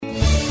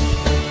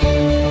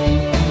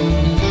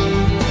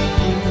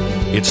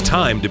It's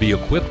time to be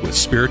equipped with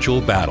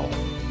spiritual battle.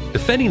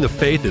 Defending the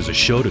Faith is a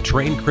show to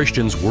train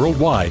Christians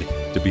worldwide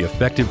to be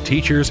effective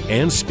teachers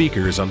and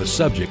speakers on the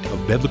subject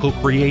of biblical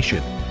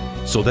creation,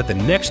 so that the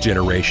next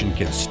generation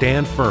can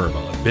stand firm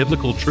on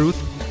biblical truth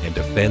and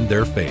defend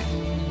their faith.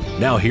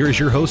 Now here's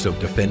your host of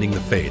Defending the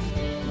Faith,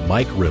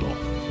 Mike Riddle.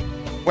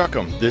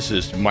 Welcome. This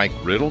is Mike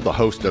Riddle, the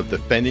host of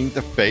Defending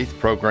the Faith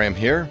program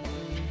here.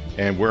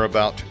 And we're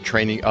about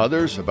training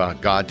others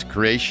about God's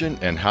creation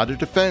and how to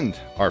defend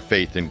our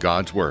faith in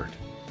God's Word.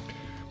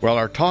 Well,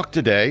 our talk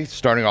today,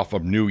 starting off a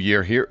new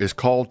year here, is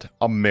called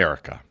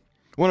America.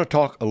 I want to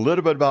talk a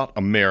little bit about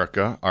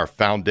America, our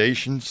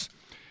foundations,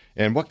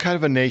 and what kind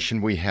of a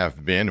nation we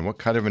have been and what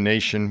kind of a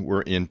nation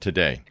we're in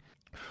today.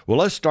 Well,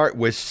 let's start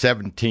with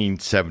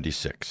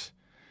 1776.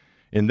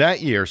 In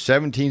that year,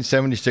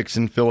 1776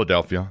 in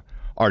Philadelphia,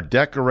 our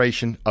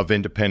Declaration of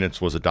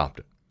Independence was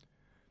adopted.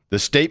 The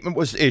statement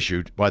was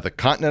issued by the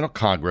Continental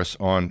Congress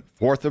on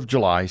 4th of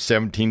July,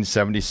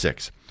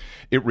 1776.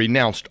 It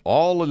renounced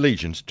all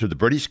allegiance to the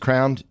British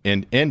Crown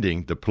and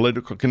ending the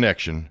political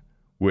connection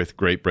with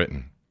Great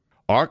Britain.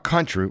 Our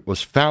country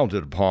was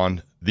founded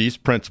upon these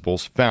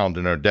principles found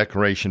in our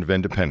Declaration of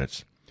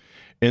Independence.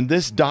 In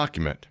this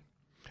document,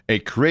 a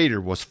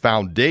creator was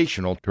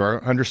foundational to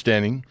our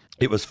understanding.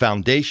 It was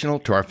foundational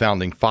to our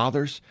founding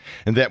fathers,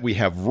 and that we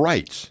have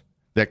rights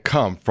that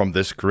come from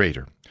this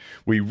creator.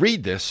 We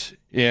read this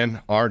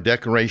in our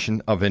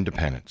Declaration of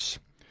Independence.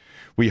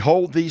 We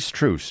hold these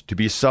truths to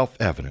be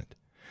self-evident,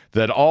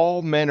 that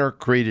all men are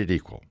created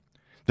equal,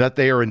 that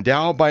they are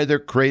endowed by their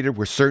Creator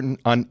with certain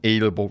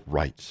unalienable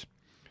rights,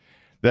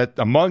 that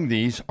among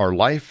these are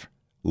life,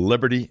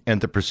 liberty,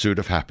 and the pursuit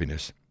of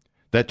happiness,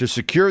 that to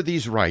secure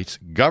these rights,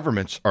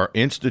 governments are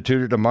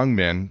instituted among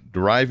men,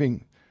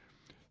 deriving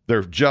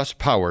their just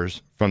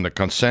powers from the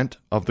consent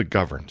of the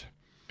governed.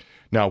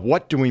 Now,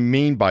 what do we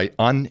mean by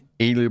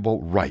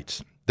unalienable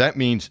rights? That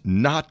means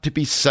not to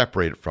be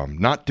separated from,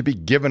 not to be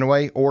given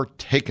away or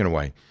taken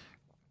away.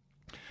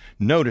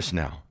 Notice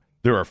now,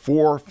 there are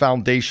four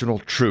foundational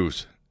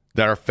truths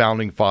that our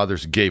founding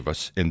fathers gave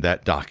us in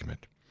that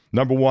document.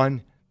 Number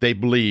one, they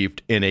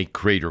believed in a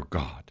creator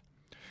God.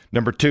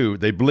 Number two,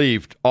 they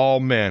believed all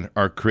men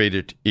are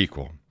created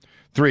equal.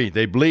 Three,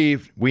 they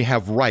believed we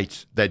have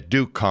rights that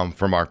do come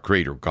from our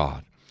creator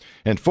God.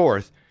 And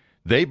fourth,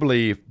 they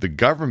believe the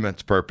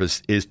government's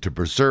purpose is to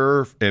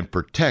preserve and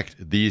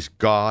protect these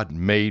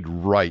God-made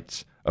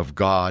rights of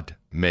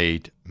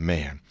God-made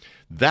man.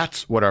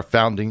 That's what our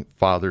founding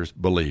fathers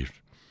believed.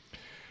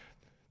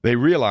 They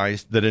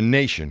realized that a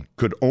nation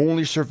could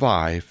only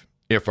survive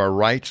if our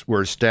rights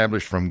were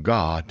established from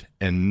God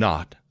and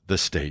not the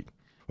state.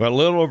 Well, a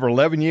little over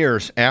 11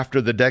 years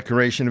after the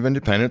Declaration of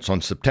Independence,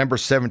 on September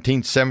 17,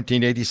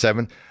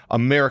 1787,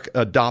 America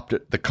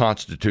adopted the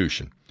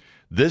Constitution.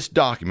 This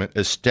document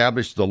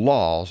established the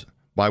laws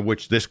by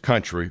which this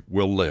country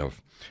will live.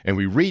 And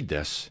we read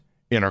this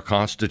in our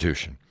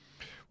Constitution.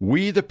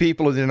 We, the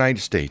people of the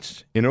United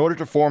States, in order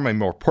to form a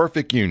more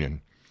perfect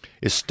union,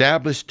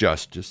 establish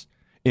justice,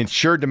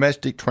 ensure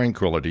domestic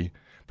tranquility,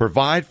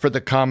 provide for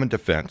the common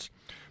defense,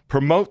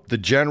 promote the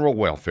general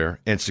welfare,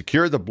 and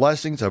secure the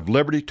blessings of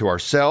liberty to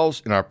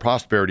ourselves and our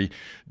prosperity,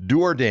 do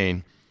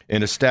ordain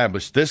and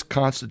establish this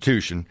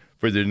Constitution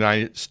for the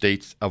United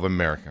States of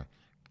America.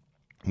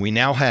 We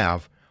now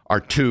have our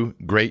two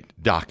great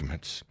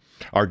documents,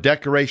 our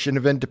Declaration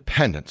of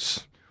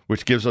Independence,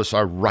 which gives us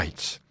our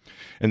rights,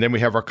 and then we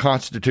have our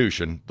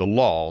Constitution, the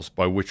laws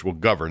by which will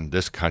govern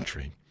this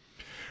country.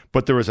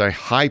 But there is a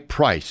high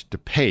price to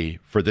pay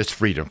for this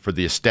freedom, for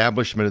the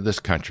establishment of this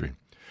country.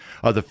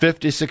 Of the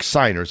 56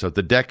 signers of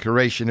the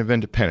Declaration of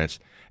Independence,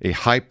 a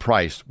high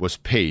price was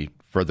paid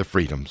for the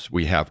freedoms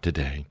we have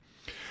today.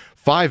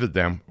 5 of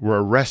them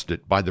were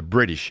arrested by the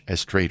British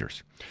as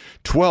traitors.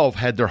 12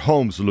 had their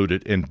homes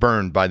looted and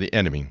burned by the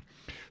enemy.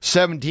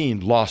 17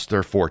 lost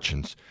their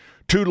fortunes.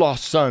 2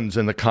 lost sons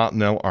in the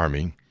Continental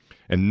Army,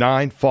 and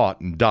 9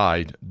 fought and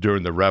died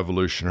during the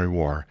Revolutionary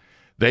War.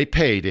 They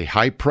paid a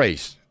high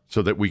price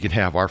so that we can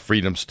have our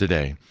freedoms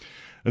today.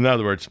 In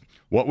other words,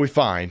 what we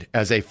find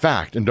as a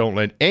fact, and don't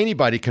let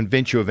anybody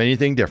convince you of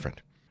anything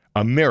different,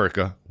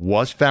 America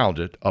was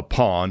founded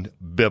upon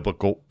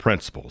biblical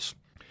principles.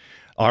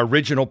 Our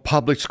original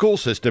public school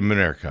system in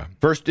America,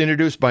 first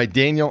introduced by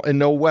Daniel and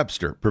Noah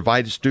Webster,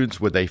 provided students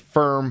with a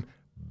firm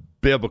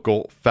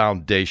biblical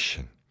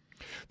foundation.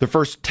 The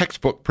first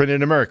textbook printed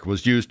in America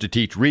was used to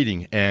teach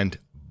reading and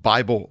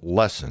Bible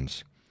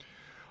lessons.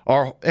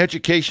 Our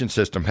education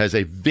system has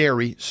a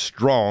very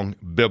strong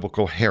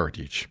biblical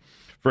heritage.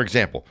 For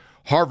example,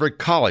 Harvard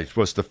College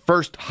was the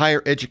first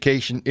higher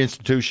education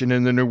institution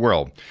in the New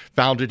World,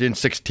 founded in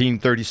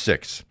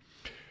 1636.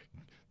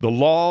 The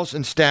laws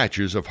and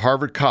statutes of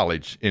Harvard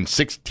College in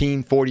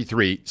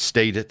 1643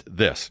 stated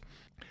this: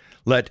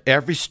 "Let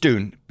every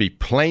student be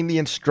plainly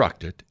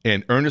instructed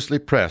and earnestly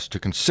pressed to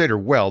consider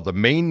well the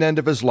main end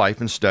of his life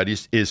and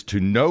studies is to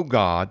know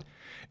God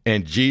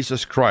and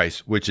Jesus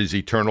Christ, which is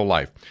eternal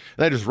life."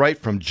 That is right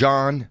from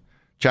John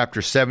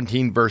chapter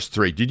 17, verse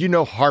 3. Did you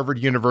know Harvard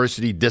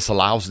University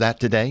disallows that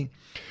today?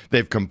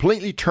 They've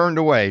completely turned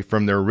away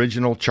from their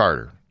original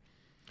charter.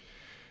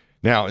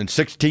 Now, in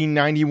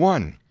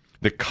 1691,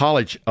 the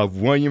College of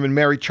William and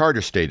Mary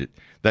Charter stated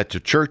that the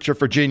Church of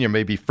Virginia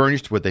may be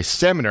furnished with a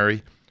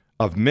seminary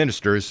of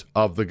ministers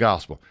of the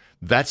gospel.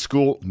 That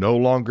school no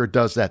longer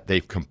does that.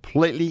 They've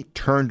completely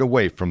turned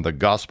away from the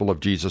gospel of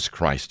Jesus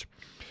Christ.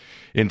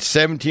 In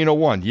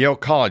 1701, Yale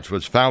College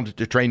was founded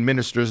to train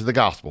ministers of the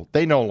gospel.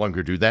 They no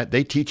longer do that.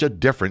 They teach a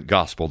different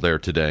gospel there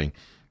today.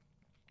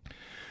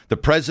 The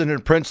president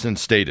of Princeton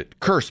stated,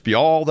 "Cursed be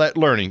all that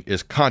learning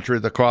is contrary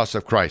to the cross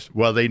of Christ."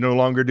 Well, they no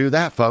longer do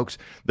that, folks.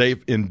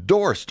 They've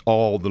endorsed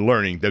all the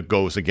learning that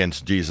goes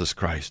against Jesus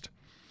Christ.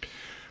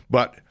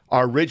 But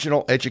our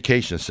original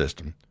education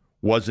system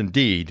was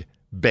indeed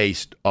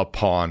based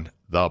upon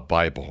the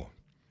Bible.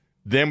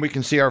 Then we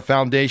can see our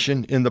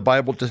foundation in the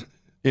Bible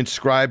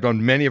inscribed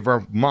on many of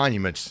our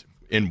monuments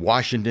in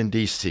Washington,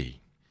 D.C.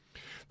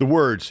 The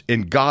words,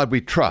 "In God we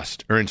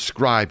trust," are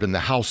inscribed in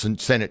the House and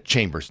Senate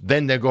chambers.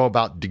 Then they go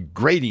about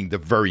degrading the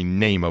very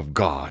name of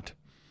God.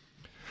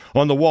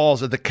 On the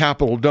walls of the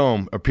Capitol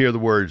Dome appear the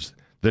words,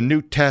 "The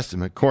New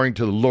Testament according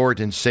to the Lord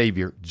and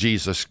Savior,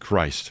 Jesus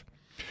Christ."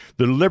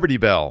 The Liberty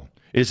Bell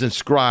is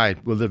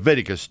inscribed with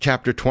Leviticus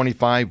chapter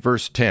 25,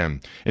 verse 10,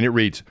 and it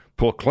reads,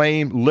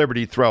 "Proclaim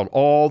liberty throughout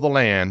all the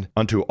land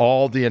unto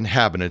all the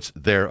inhabitants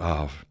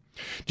thereof."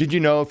 Did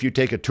you know if you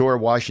take a tour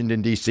of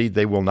Washington, D.C.,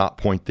 they will not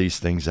point these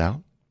things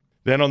out?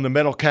 Then on the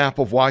metal cap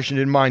of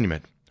Washington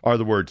Monument are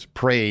the words,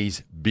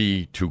 "Praise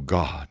be to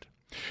God."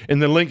 In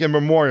the Lincoln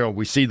Memorial,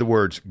 we see the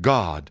words,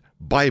 "God,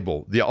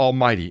 Bible, the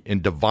Almighty,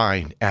 and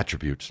divine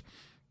attributes."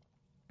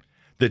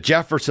 The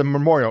Jefferson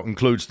Memorial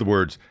includes the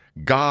words,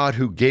 "God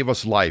who gave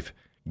us life,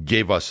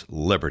 gave us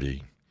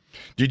liberty."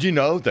 Did you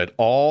know that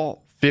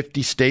all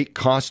 50 state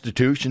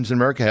constitutions in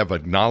America have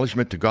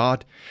acknowledgement to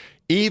God?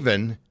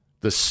 Even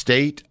the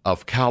state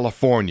of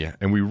California.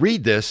 And we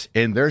read this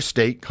in their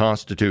state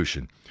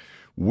constitution.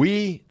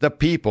 "We, the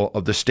people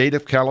of the state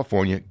of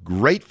California,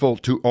 grateful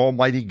to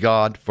Almighty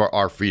God for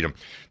our freedom."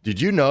 Did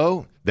you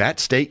know that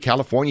state,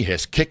 California,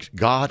 has kicked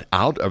God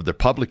out of the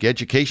public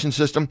education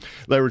system?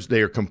 In other words,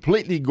 they are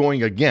completely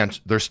going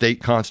against their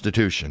state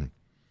constitution.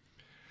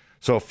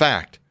 So,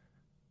 fact,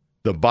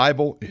 the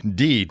Bible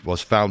indeed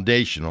was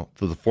foundational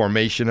to the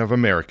formation of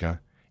America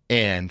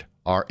and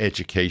our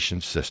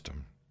education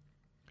system.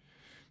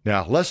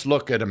 Now, let's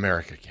look at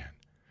America again.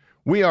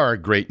 We are a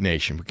great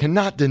nation. We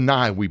cannot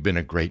deny we've been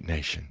a great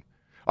nation.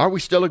 Are we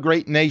still a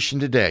great nation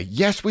today?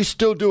 Yes, we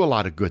still do a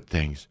lot of good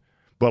things,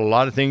 but a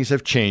lot of things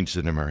have changed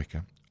in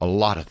America. A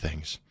lot of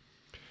things.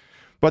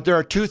 But there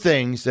are two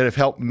things that have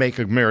helped make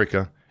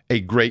America a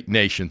great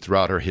nation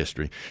throughout our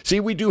history. See,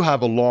 we do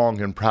have a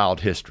long and proud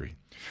history.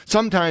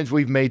 Sometimes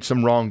we've made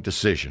some wrong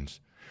decisions,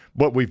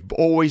 but we've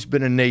always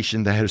been a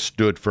nation that has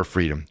stood for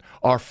freedom.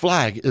 Our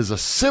flag is a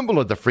symbol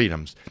of the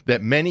freedoms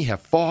that many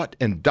have fought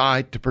and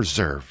died to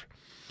preserve.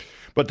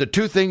 But the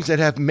two things that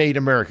have made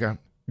America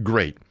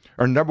great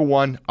are, number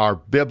one, our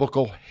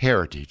biblical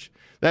heritage.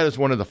 That is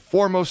one of the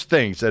foremost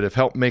things that have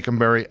helped make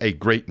America a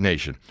great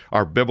nation,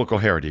 our biblical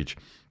heritage.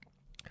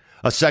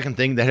 A second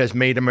thing that has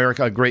made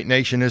America a great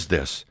nation is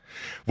this.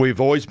 We've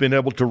always been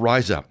able to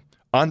rise up,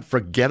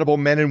 unforgettable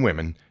men and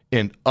women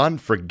in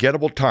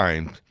unforgettable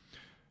times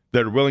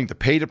that are willing to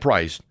pay the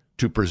price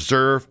to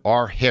preserve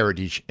our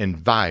heritage and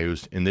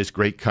values in this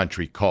great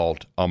country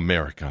called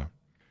America.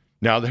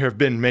 Now, there have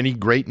been many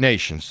great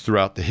nations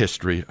throughout the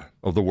history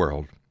of the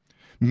world.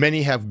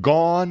 Many have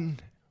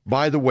gone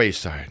by the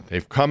wayside.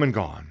 They've come and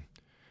gone.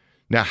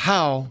 Now,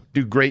 how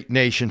do great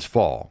nations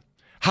fall?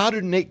 How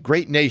do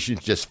great nations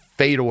just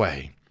fade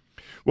away?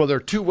 Well, there are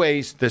two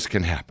ways this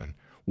can happen.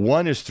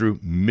 One is through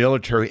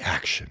military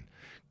action.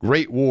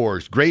 Great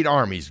wars, great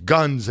armies,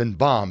 guns and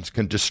bombs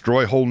can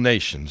destroy whole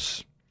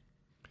nations.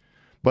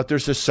 But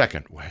there's a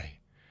second way.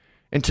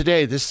 And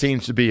today, this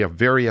seems to be a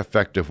very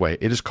effective way.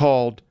 It is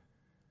called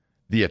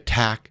the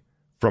attack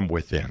from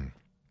within,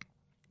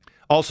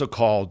 also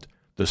called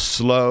the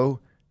slow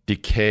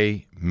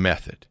decay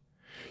method.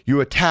 You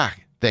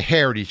attack the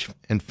heritage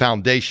and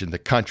foundation the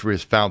country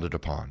is founded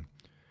upon.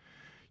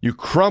 You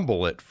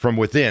crumble it from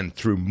within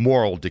through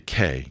moral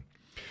decay.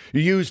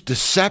 You use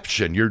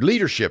deception. Your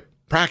leadership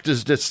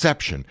practices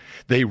deception.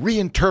 They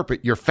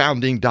reinterpret your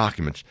founding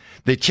documents.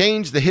 They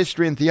change the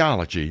history and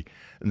theology.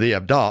 And they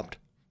adopt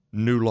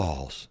new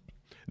laws.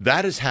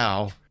 That is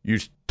how you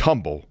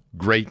tumble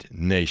great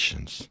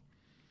nations.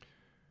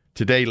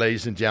 Today,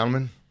 ladies and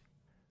gentlemen,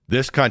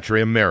 this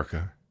country,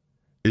 America,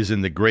 is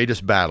in the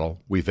greatest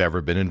battle we've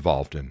ever been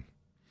involved in.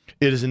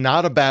 It is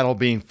not a battle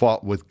being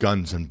fought with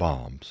guns and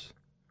bombs,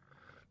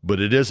 but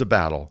it is a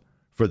battle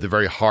for the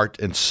very heart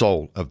and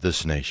soul of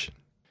this nation.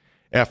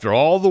 After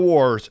all the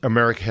wars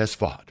America has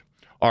fought,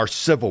 our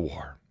Civil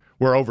War,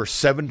 where over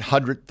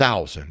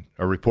 700,000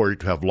 are reported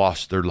to have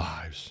lost their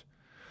lives.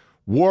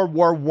 World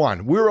War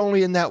I, we were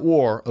only in that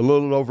war a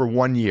little over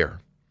 1 year,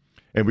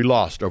 and we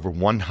lost over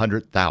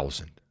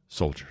 100,000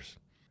 soldiers.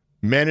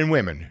 Men and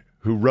women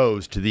who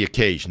rose to the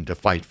occasion to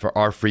fight for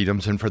our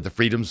freedoms and for the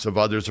freedoms of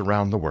others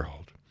around the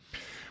world.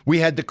 We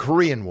had the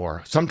Korean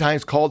War,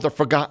 sometimes called the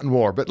Forgotten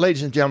War. But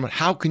ladies and gentlemen,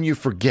 how can you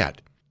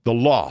forget the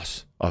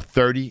loss of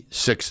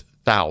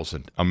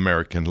 36,000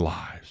 American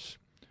lives?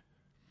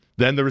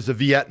 Then there was the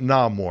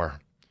Vietnam War,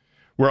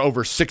 where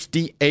over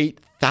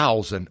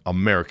 68,000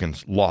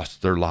 Americans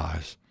lost their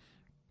lives.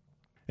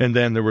 And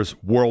then there was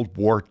World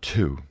War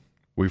II.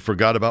 We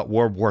forgot about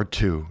World War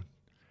II,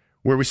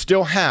 where we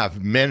still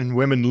have men and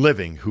women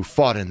living who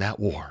fought in that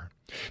war.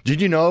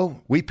 Did you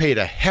know we paid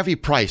a heavy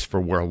price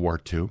for World War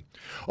II?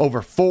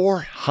 Over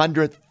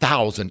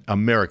 400,000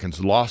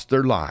 Americans lost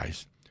their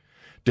lives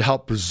to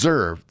help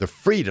preserve the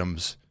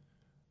freedoms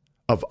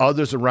of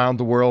others around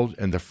the world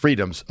and the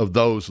freedoms of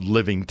those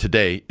living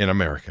today in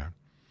America.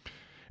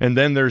 And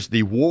then there's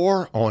the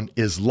war on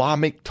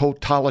Islamic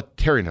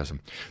totalitarianism.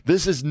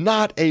 This is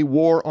not a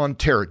war on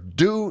terror.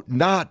 Do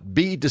not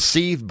be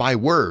deceived by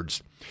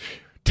words.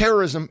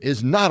 Terrorism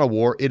is not a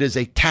war, it is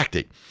a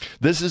tactic.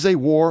 This is a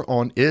war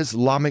on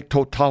Islamic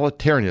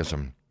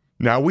totalitarianism.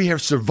 Now, we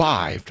have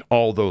survived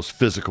all those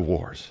physical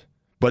wars,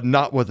 but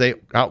not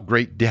without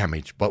great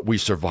damage, but we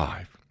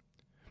survived.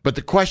 But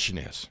the question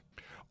is,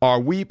 are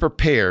we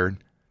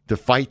prepared to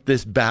fight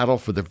this battle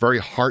for the very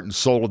heart and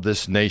soul of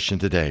this nation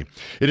today?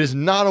 It is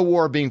not a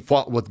war being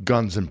fought with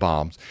guns and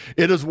bombs.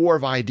 It is a war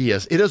of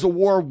ideas. It is a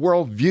war of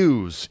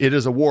worldviews. It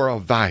is a war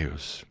of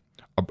values.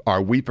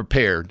 Are we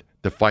prepared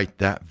to fight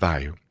that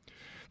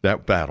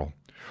battle?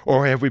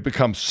 Or have we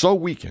become so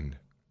weakened?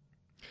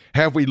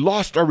 Have we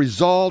lost our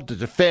resolve to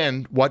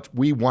defend what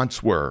we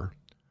once were,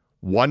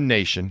 one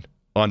nation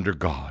under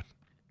God?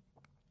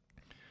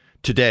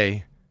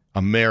 Today,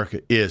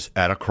 America is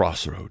at a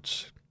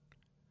crossroads.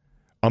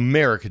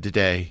 America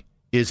today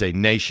is a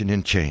nation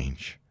in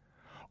change.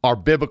 Our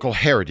biblical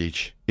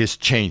heritage is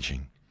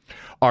changing.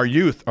 Our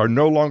youth are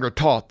no longer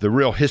taught the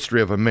real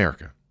history of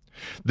America.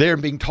 They're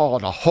being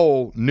taught a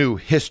whole new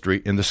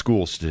history in the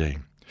schools today.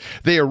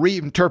 They are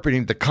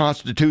reinterpreting the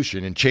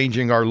Constitution and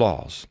changing our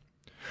laws.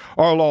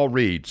 Our law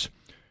reads,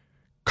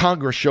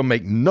 Congress shall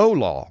make no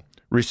law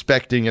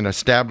respecting an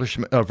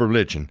establishment of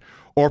religion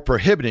or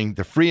prohibiting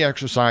the free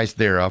exercise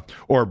thereof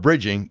or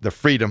abridging the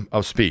freedom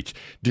of speech.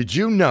 Did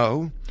you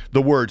know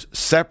the words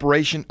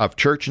separation of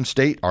church and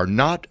state are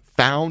not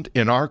found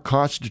in our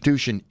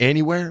Constitution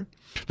anywhere?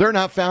 They're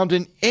not found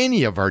in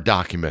any of our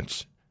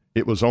documents.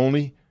 It was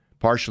only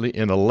partially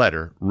in a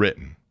letter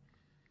written,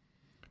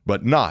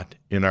 but not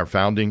in our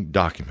founding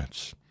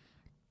documents.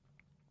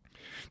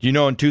 You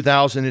know, in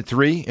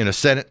 2003, in a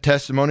Senate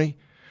testimony,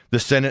 the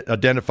Senate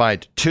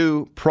identified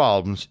two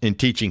problems in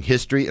teaching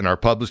history in our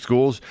public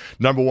schools.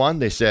 Number one,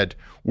 they said,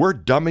 we're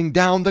dumbing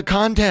down the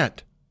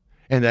content.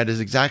 And that is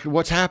exactly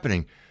what's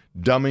happening,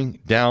 dumbing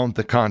down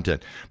the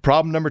content.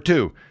 Problem number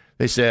two,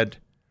 they said,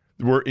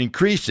 we're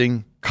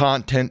increasing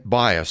content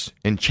bias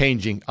and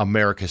changing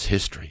America's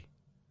history.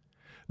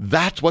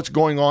 That's what's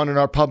going on in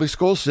our public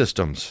school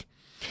systems.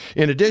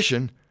 In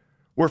addition,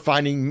 we're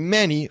finding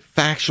many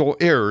factual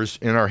errors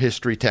in our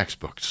history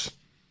textbooks.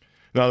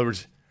 In other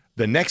words,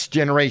 the next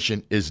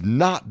generation is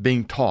not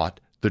being taught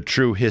the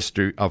true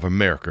history of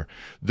America.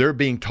 They're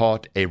being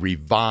taught a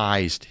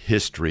revised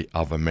history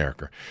of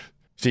America.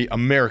 See,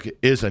 America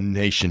is a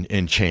nation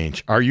in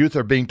change. Our youth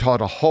are being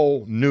taught a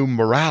whole new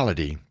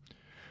morality.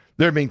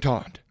 They're being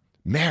taught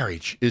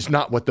marriage is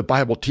not what the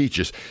Bible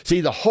teaches. See,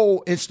 the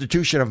whole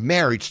institution of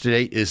marriage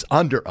today is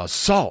under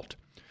assault.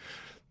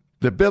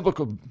 The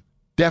biblical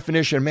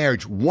definition of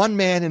marriage, one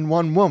man and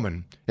one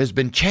woman, has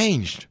been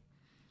changed.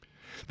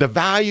 The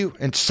value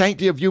and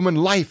sanctity of human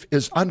life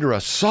is under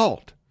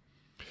assault.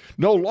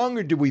 No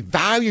longer do we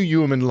value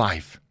human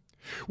life.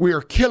 We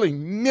are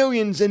killing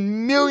millions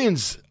and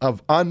millions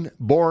of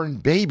unborn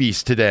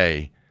babies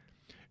today,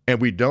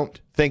 and we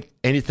don't think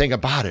anything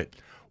about it.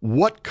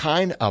 What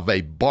kind of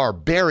a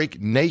barbaric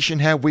nation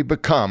have we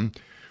become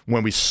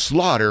when we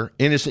slaughter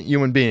innocent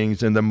human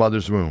beings in the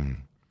mother's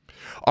womb?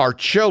 Our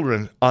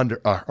children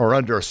are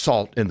under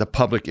assault in the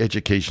public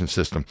education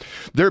system.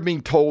 They're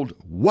being told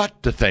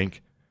what to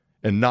think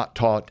and not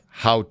taught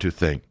how to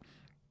think.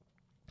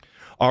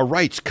 Our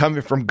rights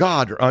coming from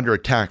God are under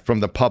attack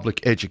from the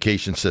public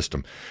education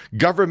system.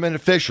 Government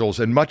officials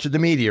and much of the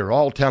media are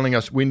all telling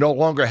us we no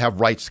longer have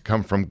rights that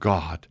come from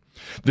God.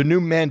 The new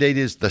mandate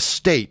is the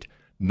state,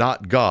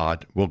 not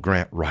God, will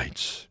grant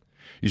rights.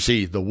 You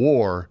see, the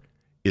war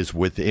is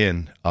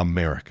within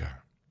America.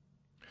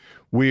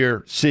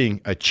 We're seeing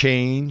a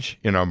change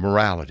in our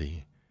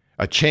morality,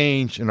 a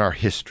change in our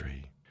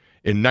history.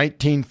 In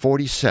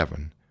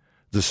 1947,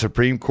 the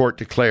Supreme Court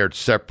declared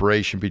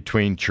separation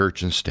between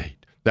church and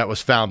state. That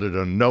was founded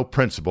on no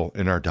principle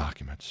in our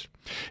documents.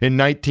 In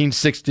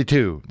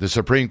 1962, the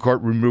Supreme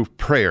Court removed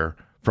prayer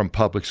from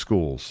public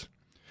schools.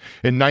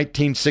 In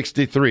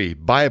 1963,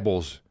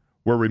 Bibles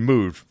were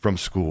removed from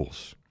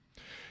schools.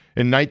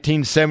 In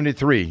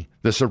 1973,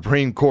 the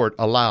Supreme Court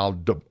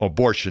allowed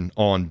abortion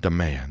on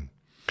demand.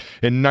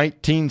 In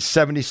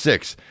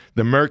 1976,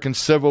 the American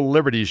Civil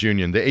Liberties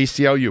Union, the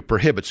ACLU,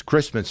 prohibits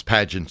Christmas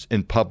pageants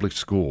in public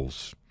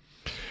schools.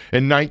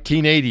 In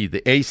 1980,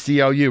 the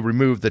ACLU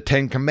removed the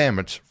 10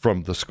 Commandments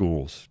from the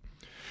schools.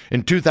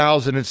 In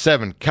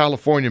 2007,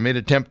 California made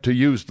an attempt to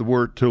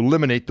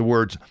eliminate the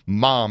words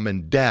mom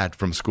and dad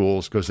from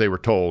schools because they were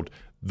told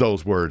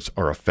those words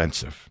are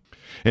offensive.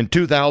 In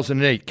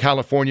 2008,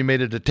 California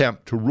made an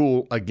attempt to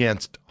rule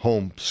against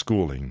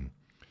homeschooling.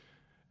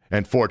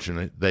 And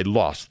fortunately, they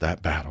lost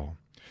that battle.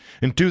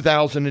 In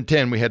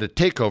 2010, we had a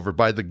takeover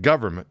by the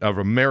government of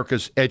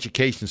America's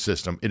education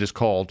system. It is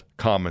called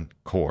Common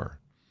Core.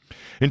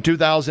 In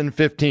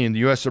 2015, the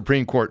U.S.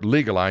 Supreme Court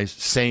legalized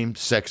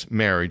same-sex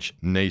marriage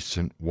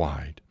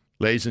nationwide.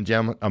 Ladies and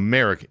gentlemen,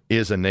 America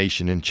is a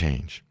nation in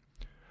change.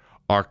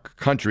 Our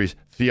country's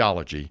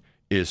theology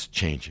is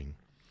changing.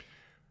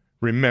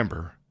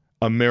 Remember,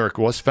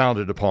 America was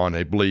founded upon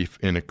a belief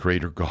in a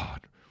creator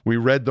God. We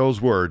read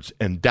those words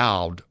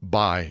endowed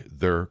by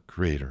their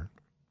creator.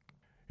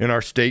 In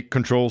our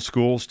state-controlled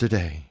schools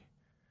today,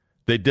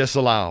 they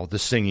disallow the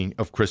singing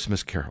of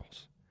Christmas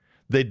carols.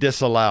 They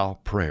disallow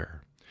prayer.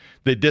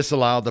 They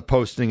disallow the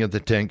posting of the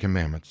 10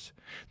 Commandments.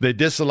 They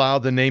disallow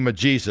the name of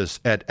Jesus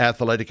at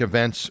athletic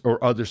events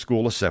or other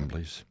school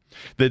assemblies.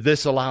 They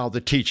disallow the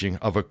teaching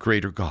of a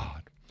creator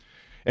God.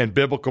 And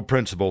biblical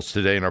principles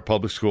today in our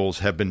public schools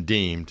have been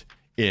deemed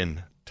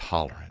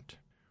intolerant.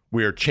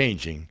 We are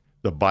changing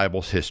the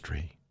Bible's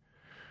history.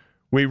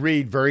 We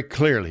read very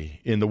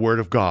clearly in the Word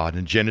of God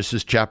in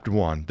Genesis chapter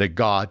 1 that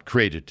God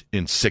created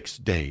in 6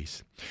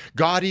 days.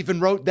 God even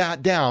wrote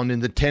that down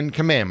in the 10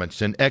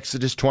 Commandments in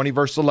Exodus 20,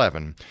 verse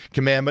 11.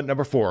 Commandment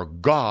number 4,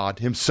 God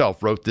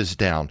himself wrote this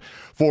down.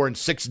 For in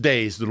 6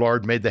 days the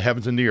Lord made the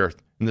heavens and the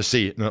earth and the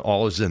sea and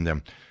all is in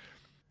them.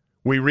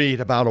 We read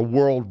about a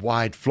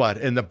worldwide flood,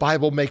 and the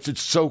Bible makes it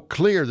so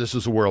clear this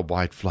is a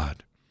worldwide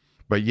flood.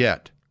 But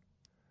yet,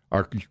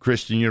 our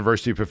Christian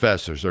university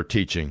professors are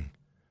teaching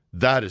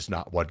that is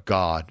not what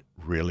God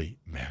really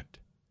meant.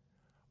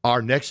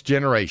 Our next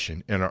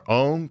generation in our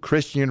own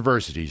Christian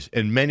universities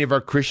and many of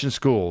our Christian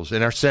schools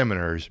and our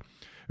seminaries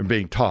are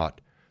being taught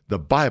the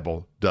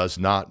Bible does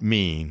not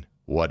mean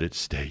what it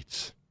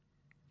states.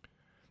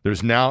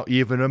 There's now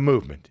even a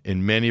movement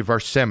in many of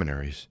our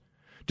seminaries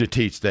to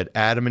teach that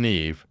Adam and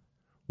Eve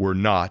were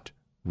not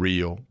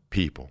real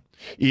people.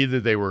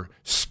 Either they were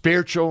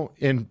spiritual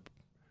in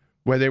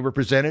where they were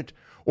presented,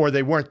 or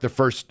they weren't the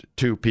first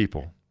two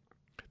people.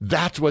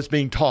 That's what's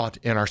being taught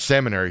in our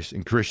seminaries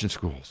and Christian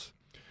schools.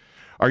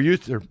 Our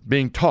youth are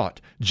being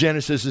taught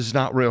Genesis is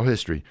not real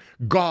history.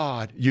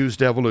 God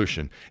used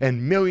evolution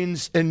and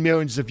millions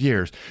of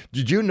years.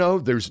 Did you know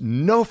there's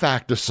no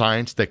fact of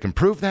science that can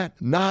prove that?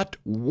 Not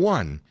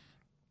one.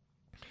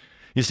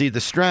 You see,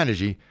 the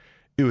strategy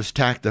is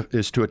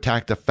to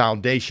attack the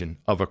foundation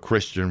of a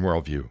Christian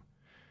worldview.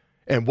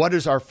 And what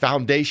is our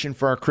foundation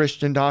for our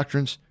Christian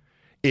doctrines?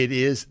 It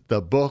is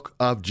the book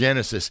of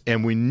Genesis,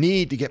 and we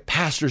need to get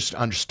pastors to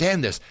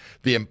understand this,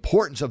 the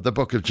importance of the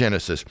book of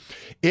Genesis.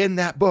 In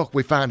that book,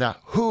 we find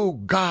out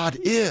who God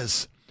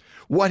is,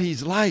 what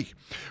he's like.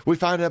 We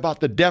find out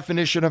about the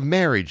definition of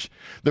marriage,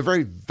 the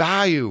very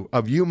value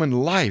of human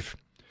life,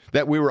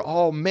 that we were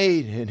all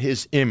made in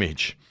his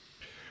image.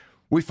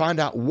 We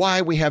find out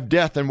why we have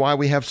death and why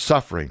we have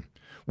suffering,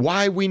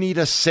 why we need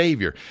a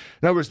Savior.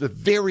 In other words, the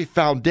very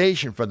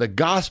foundation for the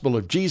gospel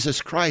of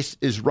Jesus Christ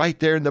is right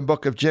there in the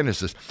book of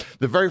Genesis.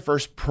 The very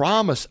first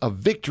promise of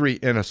victory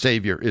in a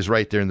Savior is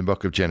right there in the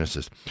book of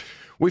Genesis.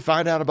 We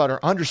find out about our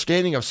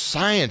understanding of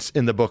science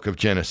in the book of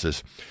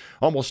Genesis.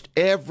 Almost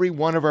every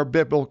one of our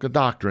biblical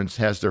doctrines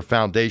has their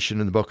foundation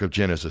in the book of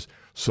Genesis.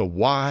 So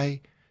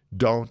why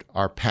don't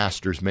our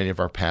pastors, many of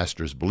our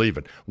pastors, believe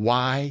it?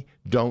 Why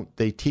don't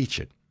they teach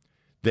it?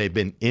 They've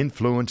been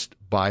influenced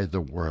by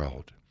the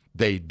world.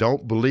 They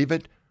don't believe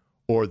it,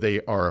 or they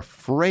are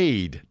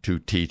afraid to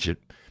teach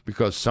it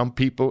because some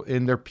people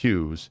in their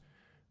pews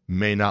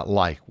may not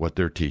like what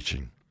they're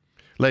teaching.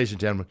 Ladies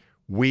and gentlemen,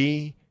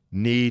 we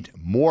need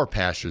more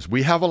pastors.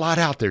 We have a lot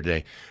out there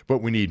today,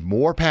 but we need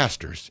more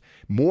pastors,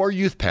 more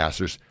youth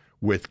pastors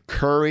with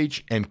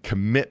courage and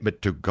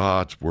commitment to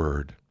God's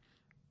word.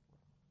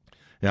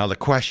 Now the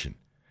question,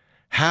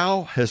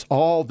 how has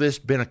all this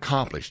been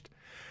accomplished?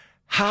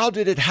 How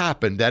did it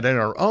happen that in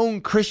our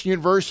own Christian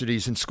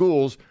universities and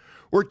schools,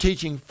 we're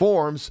teaching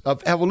forms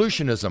of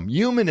evolutionism,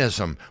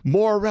 humanism,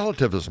 moral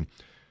relativism?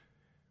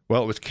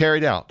 Well, it was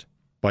carried out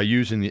by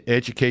using the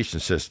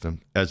education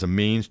system as a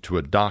means to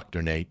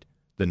indoctrinate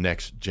the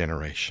next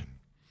generation.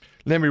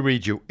 Let me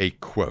read you a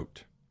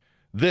quote.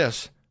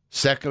 This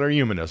secular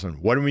humanism,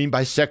 what do we mean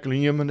by secular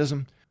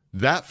humanism?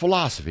 That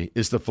philosophy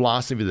is the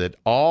philosophy that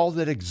all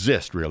that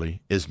exists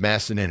really is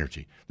mass and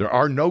energy. There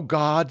are no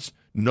gods,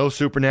 no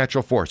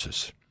supernatural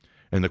forces.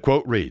 And the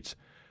quote reads,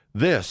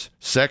 this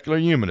secular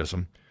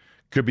humanism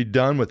could be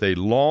done with a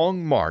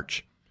long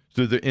march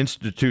through the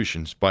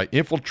institutions by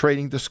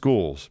infiltrating the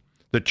schools,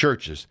 the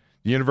churches,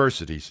 the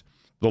universities,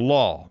 the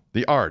law,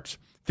 the arts,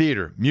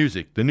 theater,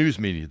 music, the news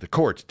media, the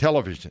courts,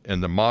 television,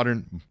 and the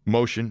modern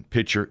motion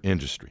picture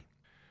industry.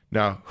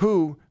 Now,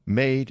 who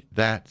made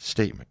that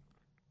statement?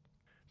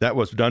 That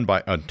was done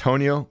by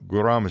Antonio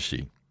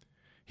Gramsci.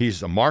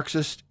 He's a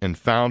Marxist and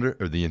founder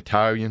of the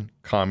Italian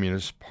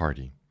Communist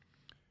Party.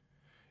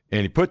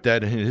 And he put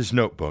that in his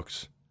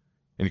notebooks,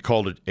 and he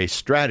called it A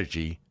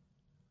Strategy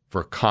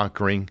for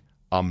Conquering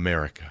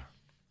America.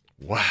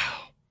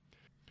 Wow.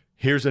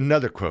 Here's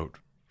another quote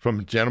from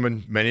a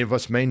gentleman many of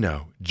us may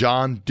know,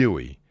 John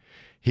Dewey.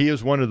 He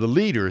is one of the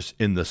leaders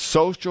in the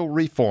social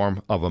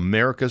reform of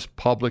America's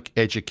public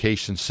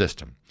education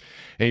system.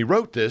 And he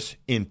wrote this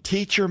in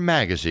Teacher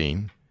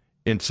Magazine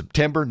in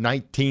September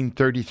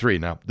 1933.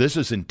 Now, this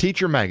is in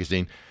Teacher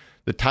Magazine.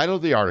 The title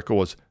of the article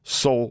was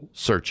Soul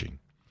Searching.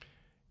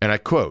 And I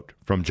quote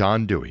from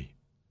John Dewey,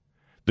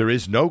 "There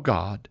is no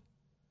God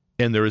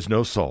and there is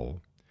no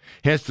soul.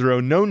 Hence, there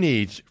are no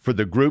needs for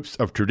the groups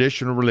of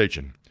traditional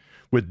religion.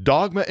 With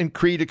dogma and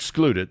creed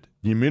excluded,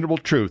 the immutable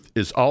truth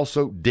is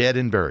also dead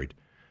and buried.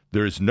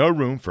 There is no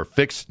room for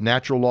fixed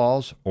natural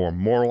laws or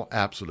moral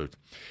absolutes."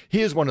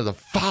 He is one of the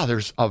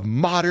fathers of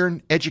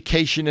modern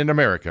education in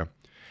America,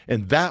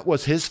 and that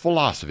was his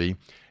philosophy,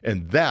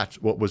 and that's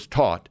what was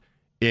taught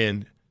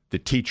in the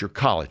teacher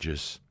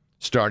colleges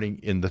starting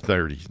in the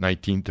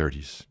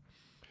 1930s.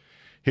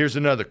 Here's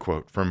another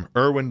quote from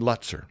Erwin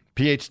Lutzer,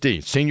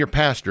 Ph.D., senior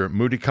pastor at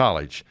Moody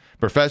College,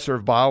 professor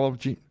of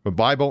biology,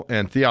 Bible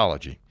and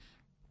theology.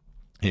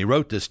 He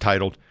wrote this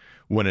titled,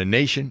 "When a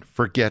Nation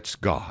Forgets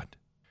God."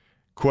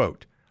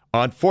 Quote,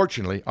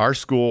 "Unfortunately, our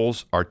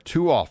schools are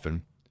too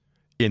often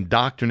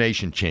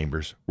indoctrination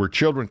chambers where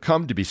children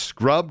come to be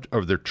scrubbed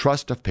of their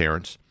trust of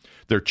parents,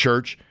 their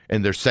church,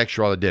 and their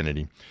sexual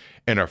identity,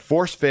 and are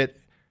force-fed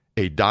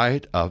a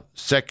diet of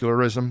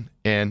secularism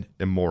and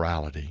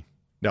immorality."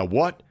 Now,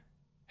 what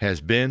has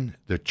been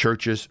the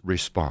church's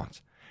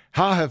response?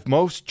 How have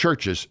most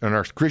churches and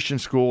our Christian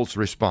schools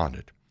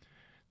responded?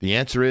 The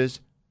answer is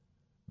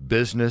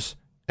business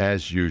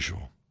as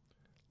usual.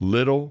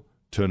 Little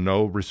to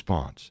no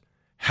response.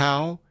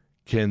 How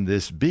can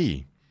this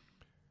be?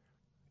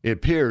 It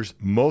appears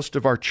most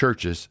of our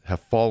churches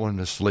have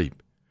fallen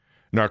asleep,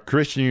 and our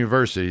Christian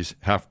universities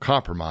have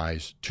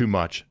compromised too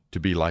much to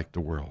be like the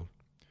world.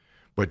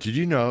 But did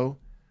you know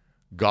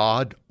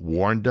God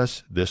warned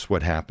us this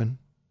would happen?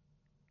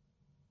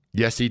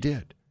 Yes, he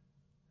did.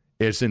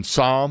 It's in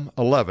Psalm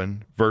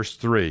 11, verse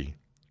 3.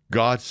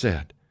 God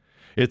said,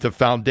 "If the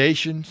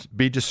foundations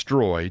be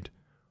destroyed,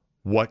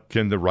 what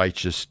can the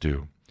righteous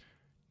do?"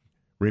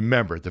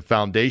 Remember, the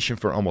foundation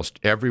for almost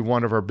every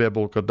one of our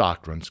biblical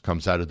doctrines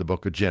comes out of the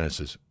book of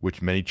Genesis,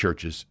 which many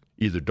churches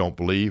either don't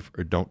believe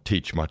or don't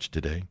teach much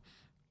today.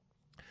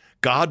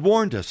 God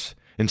warned us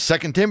in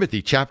 2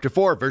 Timothy chapter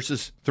 4,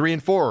 verses 3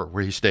 and 4,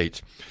 where he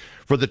states,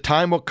 "For the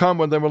time will come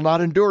when they will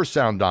not endure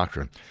sound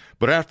doctrine,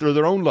 but after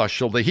their own lust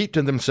shall they heap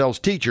to themselves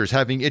teachers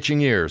having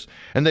itching ears,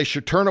 and they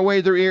should turn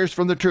away their ears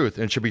from the truth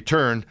and shall be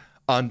turned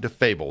unto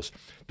fables."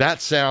 That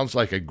sounds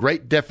like a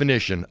great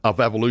definition of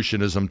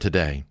evolutionism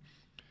today.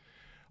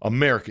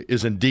 America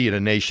is indeed a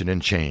nation in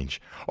change.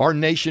 Our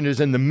nation is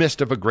in the midst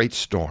of a great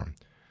storm.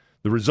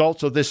 The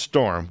results of this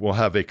storm will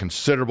have a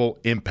considerable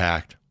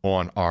impact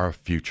on our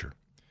future.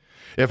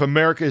 If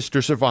America is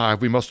to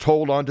survive, we must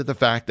hold on to the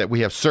fact that we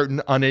have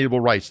certain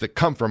unalienable rights that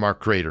come from our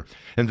Creator,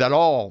 and that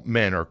all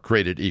men are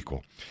created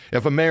equal.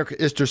 If America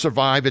is to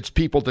survive, its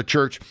people, the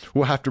church,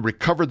 will have to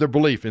recover their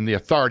belief in the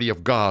authority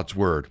of God's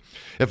Word.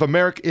 If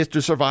America is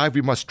to survive,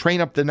 we must train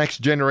up the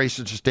next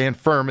generation to stand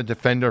firm and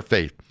defend our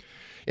faith.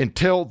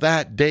 Until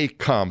that day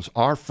comes,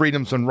 our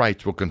freedoms and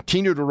rights will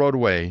continue to erode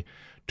away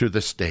to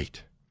the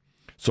state.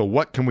 So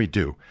what can we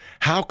do?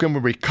 How can we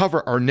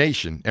recover our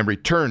nation and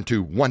return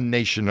to one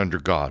nation under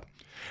God?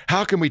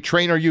 How can we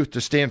train our youth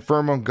to stand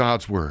firm on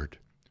God's Word?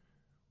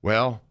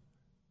 Well,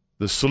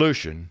 the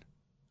solution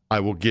I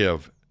will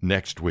give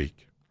next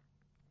week.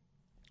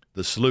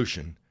 The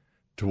solution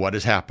to what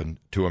has happened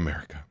to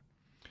America.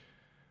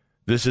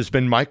 This has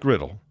been Mike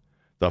Riddle,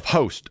 the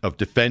host of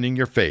Defending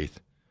Your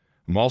Faith.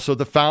 I'm also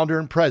the founder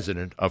and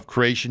president of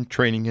Creation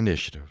Training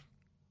Initiative.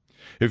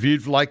 If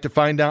you'd like to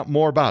find out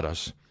more about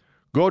us,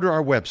 go to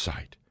our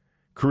website,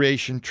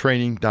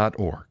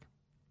 creationtraining.org.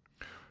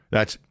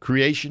 That's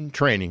Creation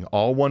Training,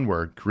 all one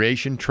word,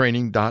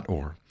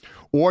 creationtraining.org.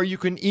 Or you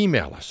can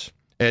email us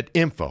at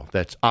info,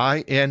 that's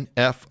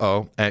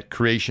INFO, at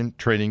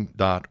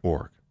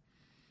creationtraining.org.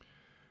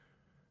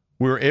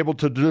 We're able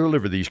to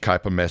deliver these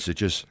type of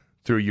messages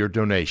through your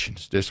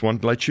donations. Just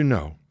want to let you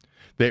know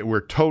that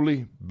we're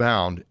totally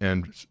bound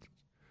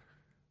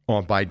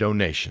by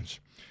donations.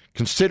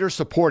 Consider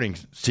supporting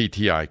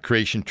CTI,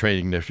 Creation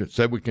Training Initiative,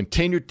 so that we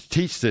continue to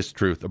teach this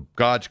truth of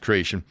God's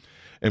creation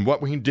and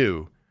what we can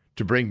do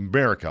to bring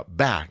America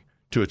back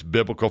to its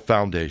biblical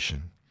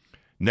foundation.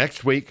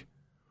 Next week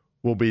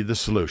will be the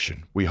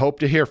solution. We hope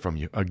to hear from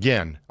you.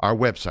 Again, our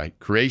website,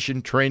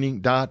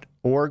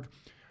 creationtraining.org.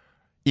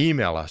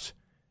 Email us,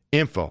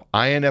 info,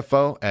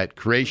 at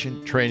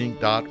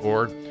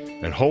creationtraining.org.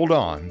 And hold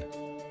on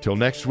till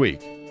next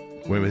week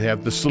when we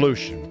have the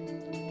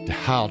solution to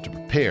how to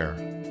prepare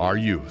our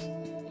youth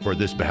for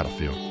this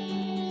battlefield.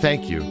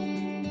 Thank you.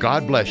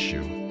 God bless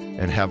you,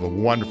 and have a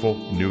wonderful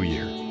new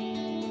year.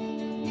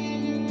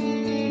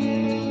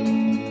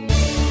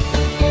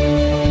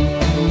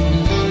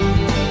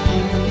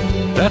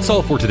 That's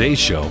all for today's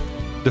show.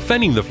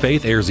 Defending the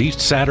Faith airs each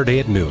Saturday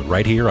at noon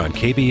right here on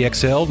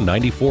KBXL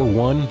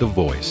 94.1 The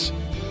Voice.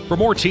 For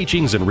more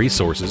teachings and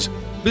resources,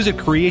 visit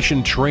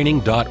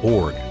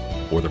creationtraining.org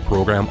or the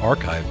program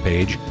archive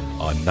page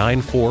on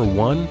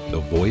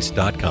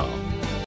 941thevoice.com.